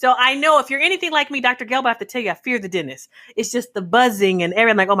 So I know if you're anything like me, Dr. Gelb, I have to tell you, I fear the dentist. It's just the buzzing and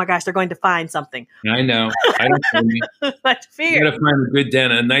everything. Like, oh my gosh, they're going to find something. I know. I don't know. But fear. You got to find a good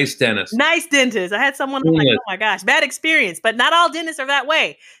dentist, a nice dentist. Nice dentist. I had someone like, oh my gosh, bad experience. But not all dentists are that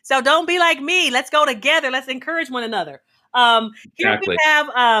way. So don't be like me. Let's go together. Let's encourage one another. Here we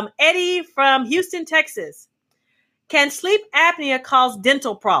have Eddie from Houston, Texas. Can sleep apnea cause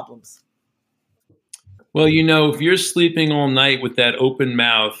dental problems? Well, if you're sleeping all night with that open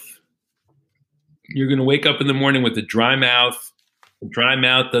mouth, you're going to wake up in the morning with a dry mouth. A dry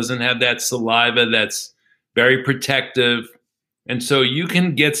mouth doesn't have that saliva that's very protective. And so you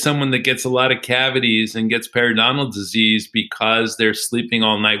can get someone that gets a lot of cavities and gets periodontal disease because they're sleeping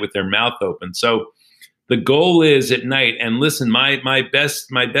all night with their mouth open. So the goal is at night, and listen, my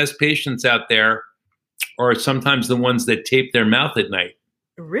best patients out there are sometimes the ones that tape their mouth at night.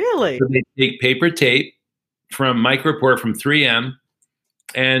 Really? So they take paper tape from Micropore from 3M.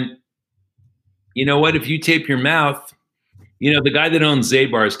 And you know what? If you tape your mouth, the guy that owns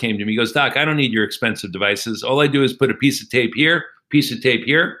Zabar's came to me. He goes, Doc, I don't need your expensive devices. All I do is put a piece of tape here, piece of tape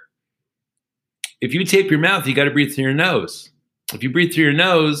here. If you tape your mouth, you got to breathe through your nose. If you breathe through your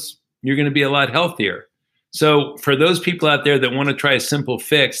nose, you're going to be a lot healthier. So for those people out there that want to try a simple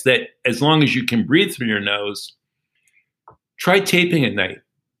fix that as long as you can breathe through your nose, try taping at night.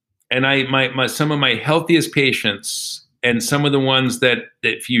 And some of my healthiest patients and some of the ones that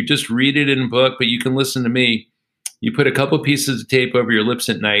if you just read it in a book, but you can listen to me, you put a couple pieces of tape over your lips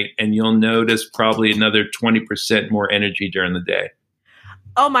at night and you'll notice probably another 20% more energy during the day.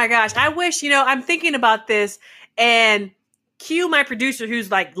 Oh my gosh. I wish, I'm thinking about this and Q, my producer,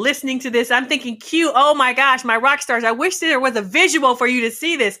 who's like listening to this, I'm thinking, Q, oh my gosh, my rock stars. I wish there was a visual for you to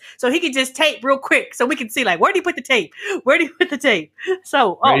see this so he could just tape real quick so we can see, like, where do you put the tape? Where do you put the tape?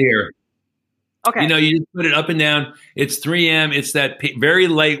 So, right here. Okay. You just put it up and down. It's 3M. It's that very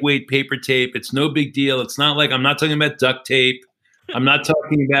lightweight paper tape. It's no big deal. It's not like, I'm not talking about duct tape. I'm not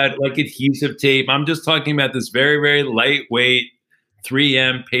talking about like adhesive tape. I'm just talking about this very, very lightweight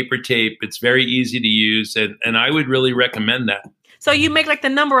 3M paper tape. It's very easy to use, and I would really recommend that. So you make like the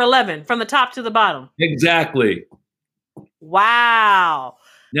number 11 from the top to the bottom. Exactly. Wow.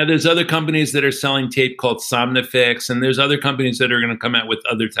 Now there's other companies that are selling tape called Somnifix, and there's other companies that are going to come out with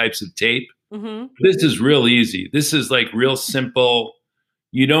other types of tape. Mm-hmm. This is real easy. This is like real simple.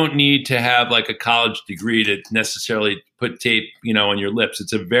 You don't need to have like a college degree to necessarily put tape, on your lips.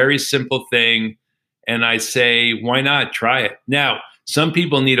 It's a very simple thing. And I say, why not try it? Now, some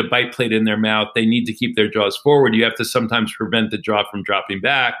people need a bite plate in their mouth. They need to keep their jaws forward. You have to sometimes prevent the jaw from dropping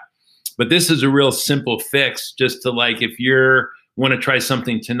back. But this is a real simple fix just to like, if you want to try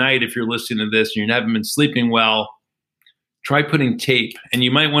something tonight, if you're listening to this and you haven't been sleeping well, try putting tape. And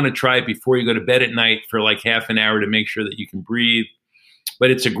you might want to try it before you go to bed at night for like half an hour to make sure that you can breathe. But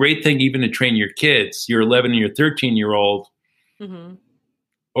it's a great thing even to train your kids, your 11 and your 13-year-old. Mm-hmm.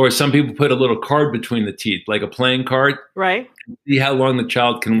 Or some people put a little card between the teeth, like a playing card. Right. See how long the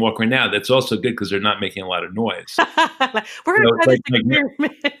child can walk right now. That's also good because they're not making a lot of noise. We're going to try this experiment. We're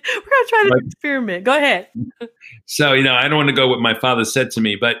going to try this experiment. Go ahead. So, I don't want to go what my father said to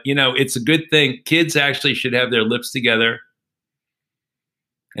me, but, it's a good thing. Kids actually should have their lips together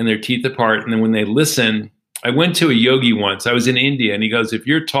and their teeth apart. And then when they listen, I went to a yogi once. I was in India, and he goes, if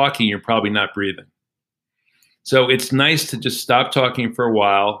you're talking, you're probably not breathing. So it's nice to just stop talking for a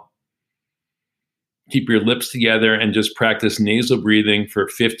while, keep your lips together, and just practice nasal breathing for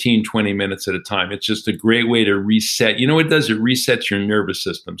 15, 20 minutes at a time. It's just a great way to reset. You know what it does? It resets your nervous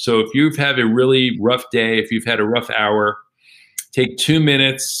system. So if you've had a really rough day, if you've had a rough hour, take 2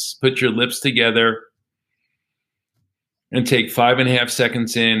 minutes, put your lips together, and take 5.5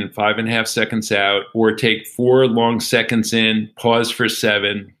 seconds in and 5.5 seconds out, or take 4 long seconds in, pause for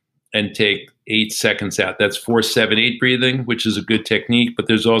 7, and take 8 seconds out. That's 4-7-8 breathing, which is a good technique, but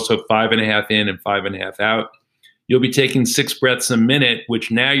there's also 5.5 in and 5.5 out. You'll be taking 6 breaths a minute,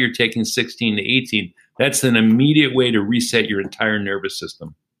 which now you're taking 16 to 18. That's an immediate way to reset your entire nervous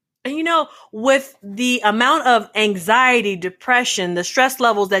system. And with the amount of anxiety, depression, the stress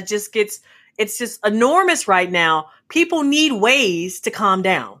levels that it's just enormous right now, people need ways to calm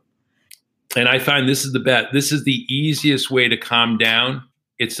down. And I find this is the easiest way to calm down.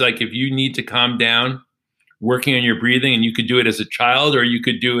 It's like if you need to calm down, working on your breathing, and you could do it as a child or you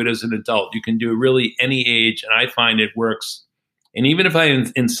could do it as an adult. You can do it really any age, and I find it works. And even if I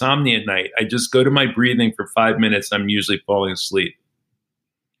have insomnia at night, I just go to my breathing for 5 minutes. I'm usually falling asleep.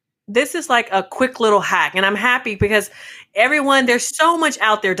 This is like a quick little hack, and I'm happy because there's so much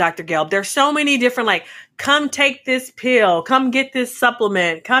out there, Dr. Gelb. There's so many different, like, come take this pill, come get this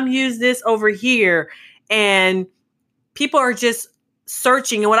supplement, come use this over here. And people are just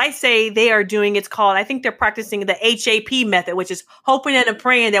searching. And what I say they are doing, it's called, I think they're practicing the HAP method, which is hoping and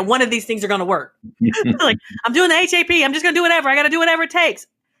praying that one of these things are going to work. Like, I'm doing the HAP. I'm just going to do whatever. I got to do whatever it takes.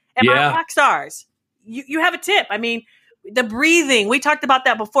 And my rock stars, you have a tip. I mean, the breathing, we talked about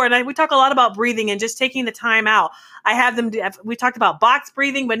that before. And we talk a lot about breathing and just taking the time out. I have them, we talked about box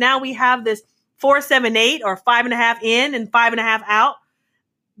breathing, but now we have this 4-7-8 or 5.5 in and 5.5 out.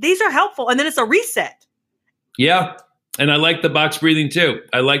 These are helpful. And then it's a reset. Yeah. And I like the box breathing too.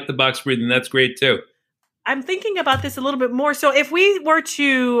 I like the box breathing. That's great too. I'm thinking about this a little bit more. So if we were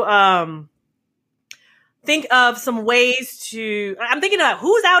to think of some ways to, I'm thinking about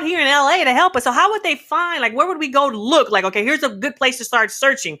who's out here in LA to help us. So how would they find, like, where would we go to look? Like, okay, here's a good place to start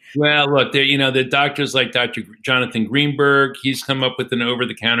searching. Well, look, there, the doctors like Dr. Jonathan Greenberg, he's come up with an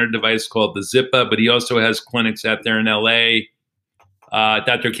over-the-counter device called the Zippa, but he also has clinics out there in LA.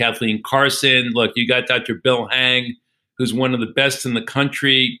 Dr. Kathleen Carson, look, you got Dr. Bill Hang, who's one of the best in the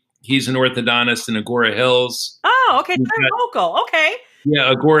country. He's an orthodontist in Agora Hills. Oh, okay. Very local. Okay.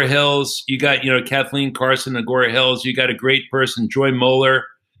 Yeah, Agora Hills. You got, Kathleen Carson, Agora Hills. You got a great person, Joy Moeller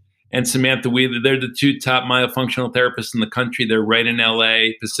and Samantha Wheeler. They're the two top myofunctional therapists in the country. They're right in LA,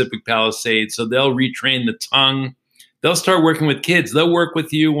 Pacific Palisades. So they'll retrain the tongue. They'll start working with kids. They'll work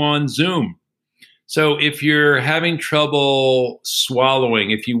with you on Zoom. So if you're having trouble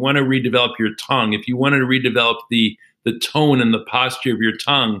swallowing, if you want to redevelop your tongue, if you want to redevelop the tone and the posture of your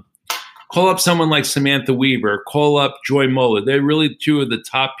tongue, call up someone like Samantha Weaver, call up Joy Moeller. They're really two of the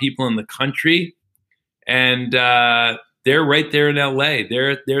top people in the country. And they're right there in LA.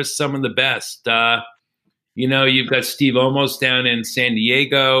 They're some of the best. You've got Steve Olmos down in San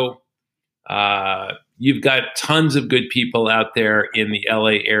Diego. You've got tons of good people out there in the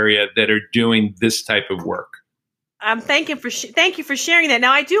LA area that are doing this type of work. Thank you for sharing that.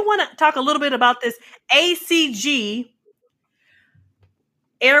 Now, I do want to talk a little bit about this ACG,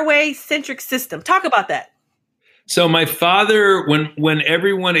 airway centric system. Talk about that. So my father, when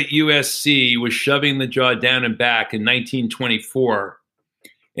everyone at USC was shoving the jaw down and back in 1924,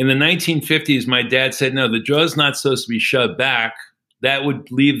 in the 1950s, my dad said, no, the jaw's not supposed to be shoved back. That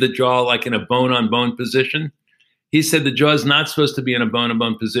would leave the jaw like in a bone-on-bone position. He said the jaw is not supposed to be in a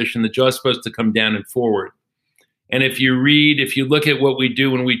bone-on-bone position. The jaw is supposed to come down and forward. And if you look at what we do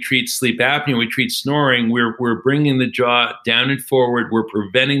when we treat sleep apnea, we treat snoring, we're bringing the jaw down and forward. We're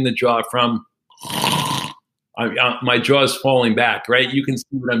preventing the jaw from, my jaw is falling back, right? You can see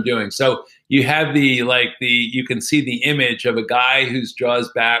what I'm doing. So you have you can see the image of a guy whose jaw is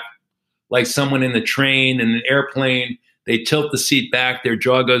back, like someone in the train, in an airplane. They tilt the seat back, their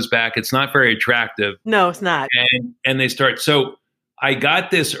jaw goes back. It's not very attractive. No, it's not. And they start. So I got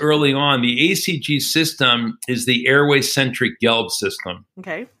this early on. The ACG system is the airway-centric Gelb system.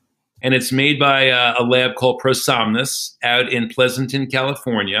 Okay. And it's made by a lab called ProSomnus out in Pleasanton,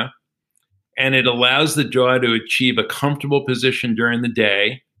 California. And it allows the jaw to achieve a comfortable position during the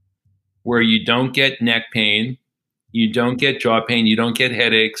day where you don't get neck pain, you don't get jaw pain, you don't get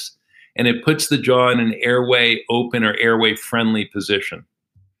headaches. And it puts the jaw in an airway open or airway friendly position.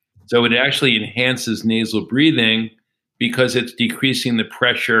 So it actually enhances nasal breathing because it's decreasing the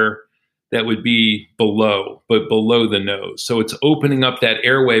pressure that would be below the nose. So it's opening up that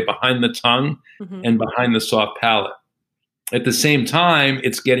airway behind the tongue and behind the soft palate. At the same time,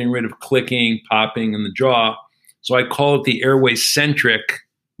 it's getting rid of clicking, popping in the jaw. So I call it the airway-centric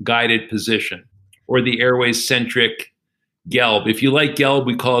guided position or the airway-centric Gelb. If you like Gelb,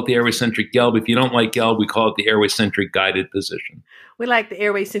 we call it the airway-centric Gelb. If you don't like Gelb, we call it the airway-centric guided position. We like the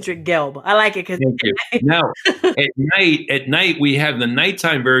airway-centric Gelb. I like it because. Thank you. Now, at night, we have the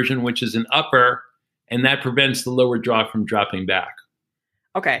nighttime version, which is an upper, and that prevents the lower jaw from dropping back.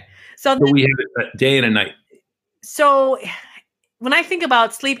 Okay. So we have a day and a night. So when I think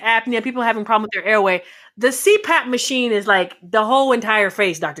about sleep apnea, people having problems with their airway, the CPAP machine is like the whole entire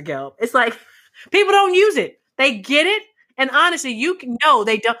face, Dr. Gelb. It's like people don't use it. They get it. And honestly,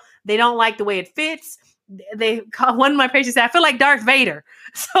 they don't like the way it fits. One of my patients said, I feel like Darth Vader.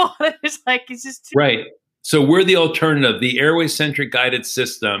 So it's just too right. So we're the alternative. The airway-centric guided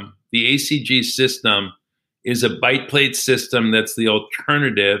system, the ACG system, is a bite plate system that's the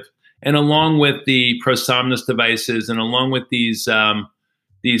alternative. And along with the ProSomnus devices and along with these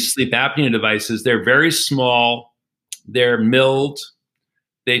sleep apnea devices, they're very small, they're milled,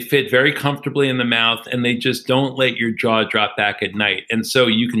 they fit very comfortably in the mouth, and they just don't let your jaw drop back at night. And so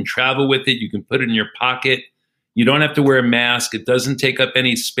you can travel with it. You can put it in your pocket. You don't have to wear a mask. It doesn't take up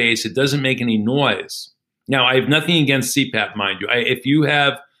any space. It doesn't make any noise. Now, I have nothing against CPAP, mind you. If you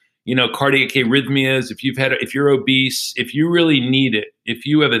have, cardiac arrhythmias, if you're obese, if you really need it, if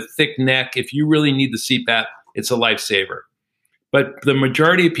you have a thick neck, if you really need the CPAP, it's a lifesaver. But the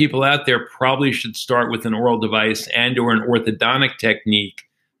majority of people out there probably should start with an oral device and or an orthodontic technique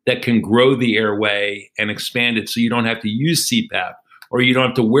that can grow the airway and expand it so you don't have to use CPAP or you don't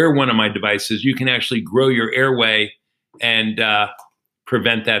have to wear one of my devices. You can actually grow your airway and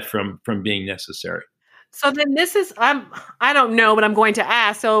prevent that from being necessary. So then this is, I don't know, but I'm going to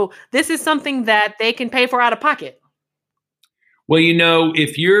ask. So this is something that they can pay for out of pocket. Well,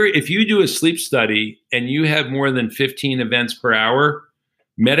 if you do a sleep study and you have more than 15 events per hour,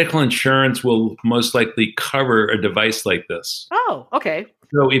 medical insurance will most likely cover a device like this. Oh, okay.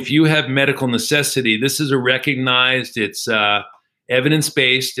 So if you have medical necessity, this is it's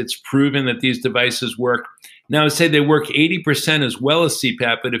evidence-based. It's proven that these devices work. Now, I would say they work 80% as well as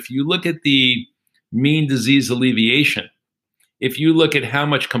CPAP, but if you look at the mean disease alleviation, if you look at how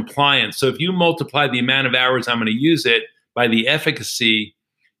much compliance, so if you multiply the amount of hours I'm going to use it by the efficacy,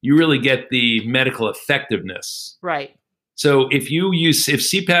 you really get the medical effectiveness. Right. So if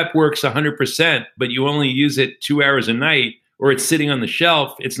CPAP works 100%, but you only use it 2 hours a night, or it's sitting on the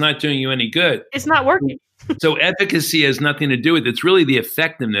shelf, it's not doing you any good. It's not working. So efficacy has nothing to do with it. It's really the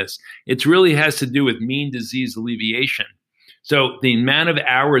effectiveness. It really has to do with mean disease alleviation. So the amount of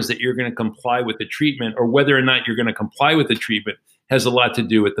hours that you're going to comply with the treatment, or whether or not you're going to comply with the treatment, has a lot to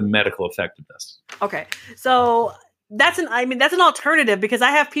do with the medical effectiveness. Okay. So that's an alternative, because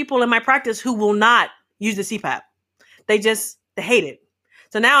I have people in my practice who will not use the CPAP. They hate it.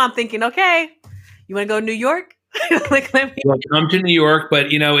 So now I'm thinking, okay, you want to go to New York? Well, come to New York,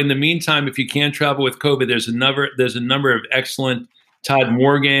 but in the meantime, if you can't travel with COVID, there's a number of excellent Todd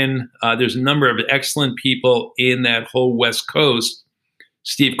Morgan. There's a number of excellent people in that whole West Coast.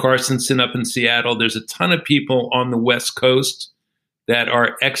 Steve Carsonson up in Seattle. There's a ton of people on the West Coast that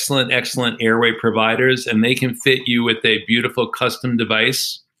are excellent airway providers, and they can fit you with a beautiful custom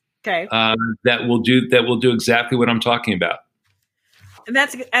device. Okay. That will do exactly what I'm talking about.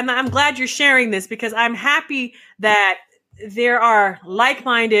 And I'm glad you're sharing this, because I'm happy that there are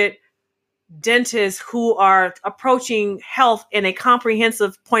like-minded dentists who are approaching health in a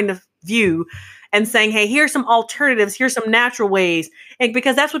comprehensive point of view and saying, hey, here's some alternatives, here's some natural ways. And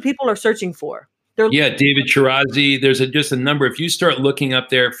because that's what people are searching for. David Shirazi, there's just a number. If you start looking up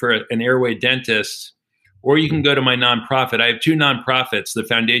there for an airway dentist, or you can go to my nonprofit. I have two nonprofits, the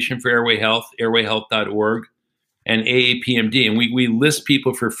Foundation for Airway Health, airwayhealth.org, and AAPMD. And we list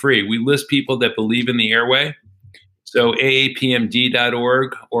people for free. We list people that believe in the airway. So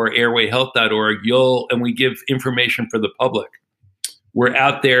aapmd.org or airwayhealth.org, and we give information for the public. We're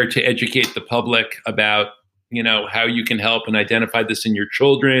out there to educate the public about, how you can help and identify this in your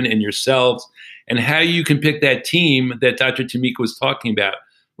children and yourselves, and how you can pick that team that Dr. Tamika was talking about.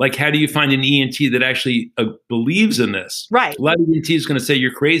 Like, how do you find an ENT that actually believes in this? Right. A lot of ENT is going to say,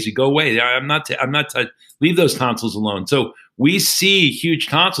 you're crazy. Go away. I'm not leave those tonsils alone. So we see huge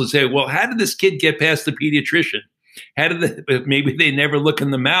tonsils say, well, how did this kid get past the pediatrician? How did maybe they never look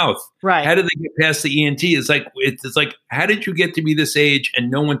in the mouth? Right. How did they get past the ENT? It's like, how did you get to be this age and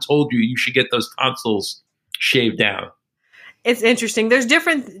no one told you should get those tonsils shaved down? It's interesting. There's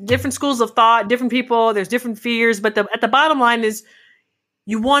different schools of thought, different people, there's different fears, but at the bottom line is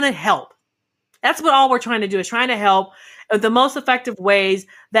you want to help. That's what all we're trying to do, is trying to help the most effective ways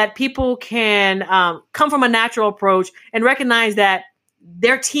that people can come from a natural approach and recognize that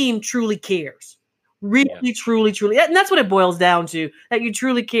their team truly cares. Really, truly. And that's what it boils down to, that you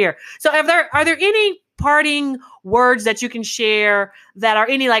truly care. So are there any parting words that you can share that are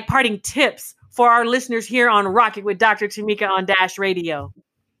any parting tips for our listeners here on Rock It with Dr. Tamika on Dash Radio?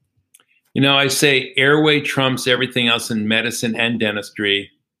 I say airway trumps everything else in medicine and dentistry.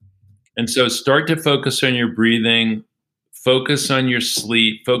 And so start to focus on your breathing, focus on your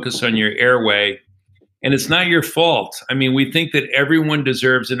sleep, focus on your airway. And it's not your fault. I mean, we think that everyone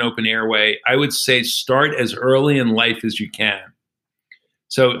deserves an open airway. I would say start as early in life as you can.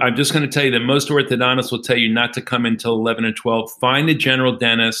 So I'm just going to tell you that most orthodontists will tell you not to come until 11 and 12. Find a general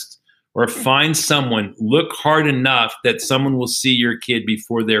dentist, or find someone. Look hard enough that someone will see your kid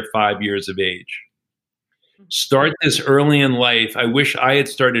before they're 5 years of age. Start this early in life. I wish I had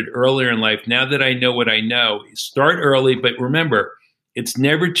started earlier in life. Now that I know what I know, start early. But remember, it's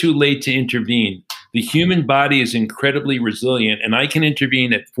never too late to intervene. The human body is incredibly resilient, and I can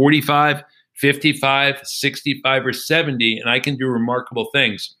intervene at 45, 55, 65, or 70, and I can do remarkable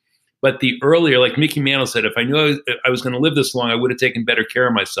things. But the earlier, like Mickey Mantle said, if I knew I was going to live this long, I would have taken better care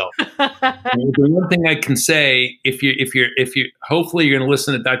of myself. The one thing I can say, if you, hopefully you're going to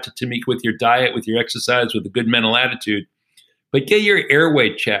listen to Dr. Tamika with your diet, with your exercise, with a good mental attitude, but get your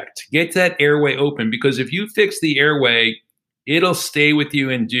airway checked. Get that airway open, because if you fix the airway, it'll stay with you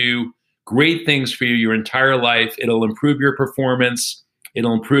and do great things for you your entire life. It'll improve your performance.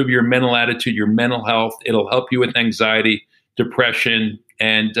 It'll improve your mental attitude, your mental health. It'll help you with anxiety, depression,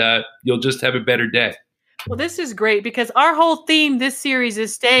 and you'll just have a better day. Well, this is great because our whole theme this series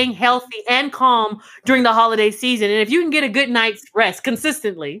is staying healthy and calm during the holiday season. And if you can get a good night's rest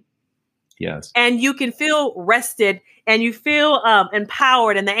consistently, yes, and you can feel rested and you feel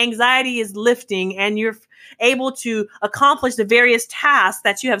empowered and the anxiety is lifting and you're able to accomplish the various tasks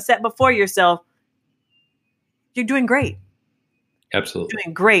that you have set before yourself, you're doing great. Absolutely.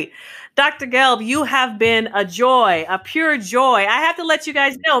 Doing great. Dr. Gelb, you have been a joy, a pure joy. I have to let you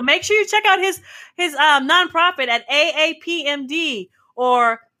guys know, make sure you check out his nonprofit at AAPMD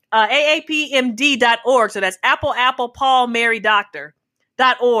or AAPMD.org. So that's Apple, Paul, Mary,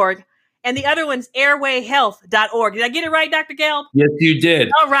 Doctor.org. And the other one's airwayhealth.org. Did I get it right, Dr. Gelb? Yes, you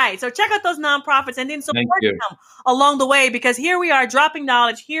did. All right. So check out those nonprofits and then support them along the way, because here we are dropping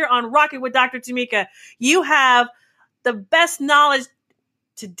knowledge here on Rocket with Dr. Tamika. You have the best knowledge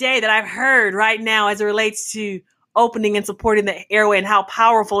today that I've heard right now as it relates to opening and supporting the airway and how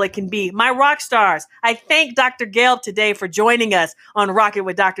powerful it can be. My rock stars, I thank Dr. Gelb today for joining us on Rocket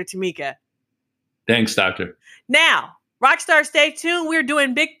with Dr. Tamika. Thanks, Doctor. Now, rock stars, stay tuned. We're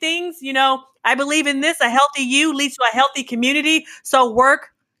doing big things. You know, I believe in this. A healthy you leads to a healthy community. So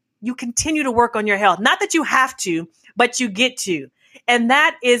you continue to work on your health. Not that you have to, but you get to. And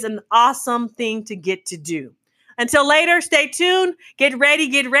that is an awesome thing to get to do. Until later, stay tuned. Get ready.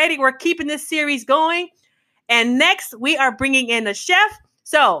 We're keeping this series going. And next, we are bringing in a chef.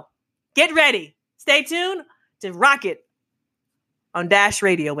 So get ready. Stay tuned to Rocket on Dash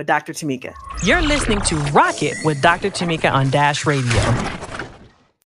Radio with Dr. Tamika. You're listening to Rocket with Dr. Tamika on Dash Radio.